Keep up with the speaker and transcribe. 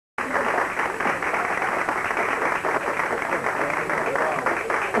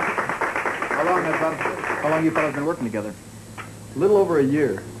How long have you fellas been working together? A little over a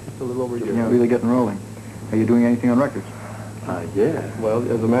year. Just a little over a year. Yeah, really getting rolling. Are you doing anything on records? Yeah. Well,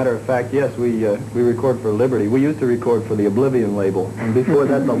 as a matter of fact, yes, we record for Liberty. We used to record for the Oblivion label, and before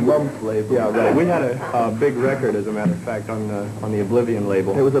that, the Lumps label. Yeah, right. We had a big record, as a matter of fact, on the Oblivion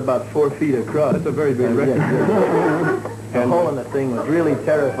label. It was about 4 feet across. It's a very big record. Yeah. The hole in the thing was really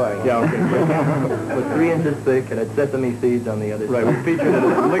terrifying. Yeah, okay. It was 3 inches thick and had sesame seeds on the other side. Right, we featured it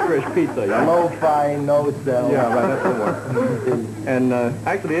as licorice pizza. Yeah. Lo-fi, no cell. Yeah, right, that's the one. And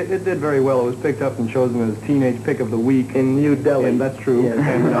actually, it did very well. It was picked up and chosen as Teenage Pick of the Week. In New Delhi. And that's true. Yes.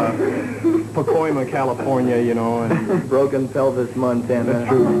 And Pacoima, California, you know, and Broken Pelvis, Montana. That's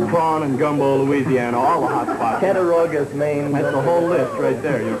true. Prawn and Gumbo, Louisiana, all the hot spots. Cattaraugus, Maine. That's the whole list right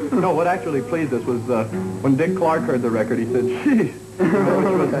there. No, what actually pleased us was when Dick Clark heard the record, he said, "Geez," which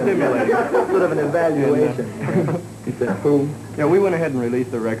was stimulating. Sort of an evaluation. And, he said, "Who?" Yeah, we went ahead and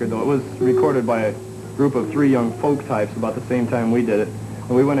released the record, though. It was recorded by a group of 3 young folk types about the same time we did it.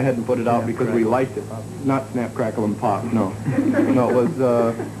 And we went ahead and put it out because we liked it. Not Snap, Crackle, and Pop, no. No, it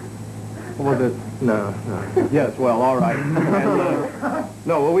was, what was it? No. Yes, well, all right. And,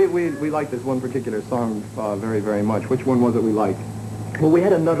 no, well, we liked this one particular song very, very much. Which one was it we liked? Well, we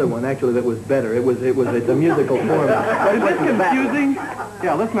had another one, actually, that was better. It's a musical format. Is this confusing?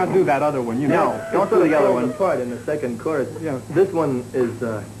 Yeah, let's not do that other one, you know. No, don't do the other one. Part in the second chorus. Yeah. This one is,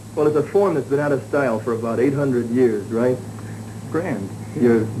 well, it's a form that's been out of style for about 800 years, right? Grand.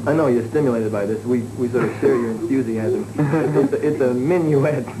 I know you're stimulated by this. We sort of share your enthusiasm. It's a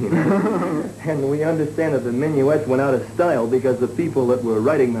minuet, you know? And we understand that the minuets went out of style because the people that were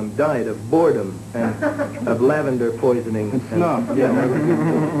writing them died of boredom and of lavender poisoning and snuff. Yeah,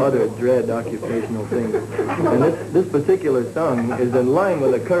 other dread occupational things. And this particular song is in line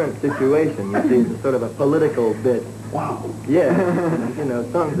with the current situation. You see, it's sort of a political bit. Wow. Yeah. You know,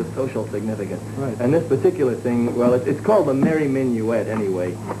 songs of social significance. Right. And this particular thing, well, it's called the Merry Minuet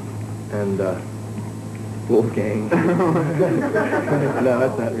anyway. And, Wolfgang. No,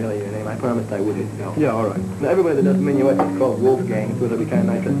 that's not really your name. I promised I wouldn't. No. Yeah, all right. Now, everybody that does minuets is called Wolfgang, so it'll be kind of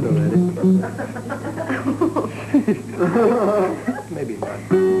nice to throw that in. Maybe not.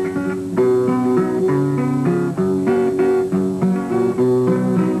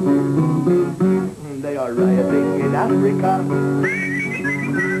 They are rioting in Africa.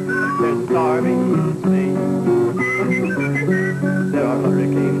 They're starving in Spain. There are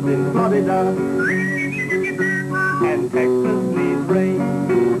hurricanes in Florida. And Texas needs rain.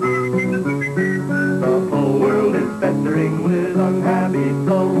 The whole world is festering with unhappy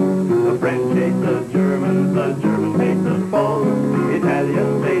souls. The French hate the Germans hate the foes.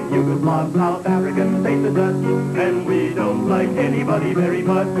 Italians hate Yugoslavs, South Africans hate the Dutch. And we don't like anybody very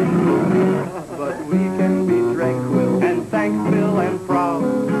much. But we can be tranquil and thankful and proud.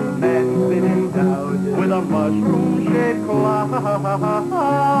 Man's been endowed with a mushroom-shaped cloud.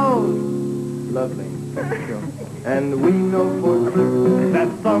 Lovely. And we know for certain that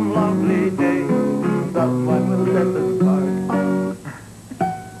some lovely day someone will set us apart.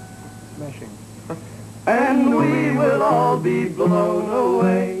 Smashing. And we will all be blown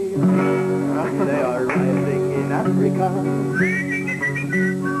away. They are rising in Africa.